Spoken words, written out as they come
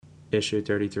Issue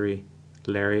 33,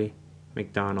 Larry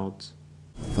McDonald.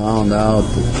 Found out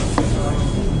the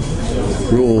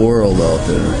cruel world out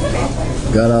there.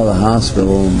 Got out of the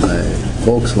hospital and my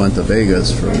folks went to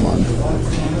Vegas for a month.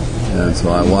 And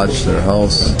so I watched their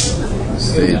house,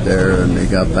 stayed there, and they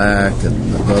got back,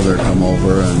 and my brother come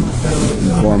over and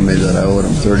informed me that I owed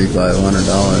him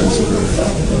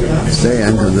 $3,500 for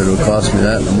staying because it would cost me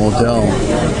that in a motel.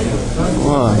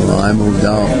 Well, I moved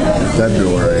out in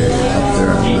February up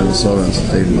there in Minnesota and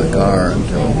stayed in my car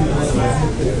until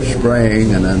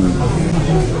spring, and then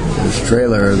this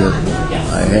trailer that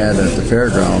I had at the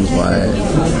fairgrounds, I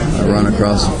run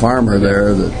across a farmer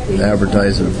there that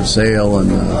advertised it for sale in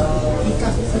the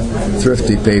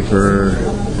thrifty paper,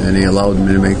 and he allowed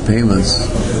me to make payments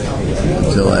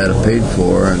until I had it paid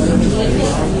for, and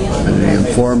he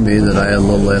informed me that I had a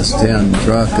little S10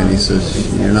 truck, and he says,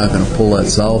 "You're not going to pull that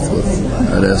south with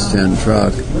that S10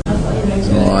 truck."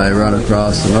 So I run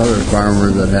across another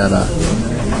farmer that had a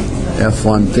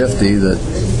F-150 that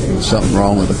there was something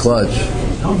wrong with the clutch.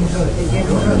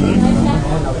 And then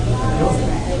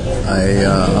I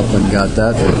up and got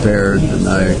that repaired, and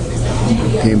I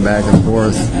came back and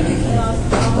forth.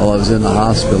 While I was in the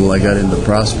hospital, I got into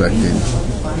prospecting,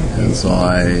 and so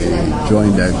I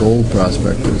joined that Gold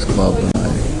Prospectors Club, and I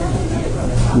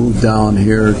moved down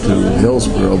here to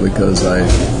Hillsboro because I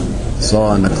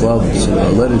saw in the club's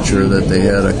literature that they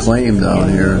had a claim down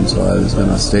here, and so I was going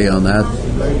to stay on that.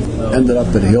 Ended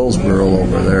up at Hillsboro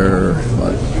over there,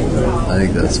 but I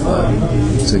think that's about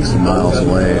 60 miles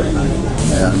away,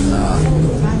 and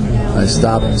I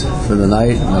stopped for the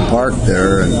night in the park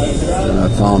there, and I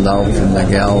found out from the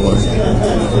gal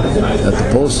at the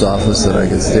post office that I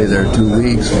could stay there 2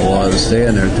 weeks. Well, while I was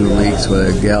staying there 2 weeks, with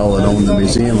a gal that owned the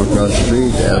museum across the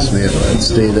street asked me if I'd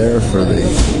stay there for the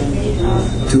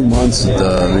 2 months that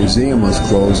the museum was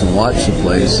closed and watch the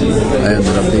place, and I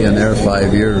ended up being there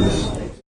 5 years.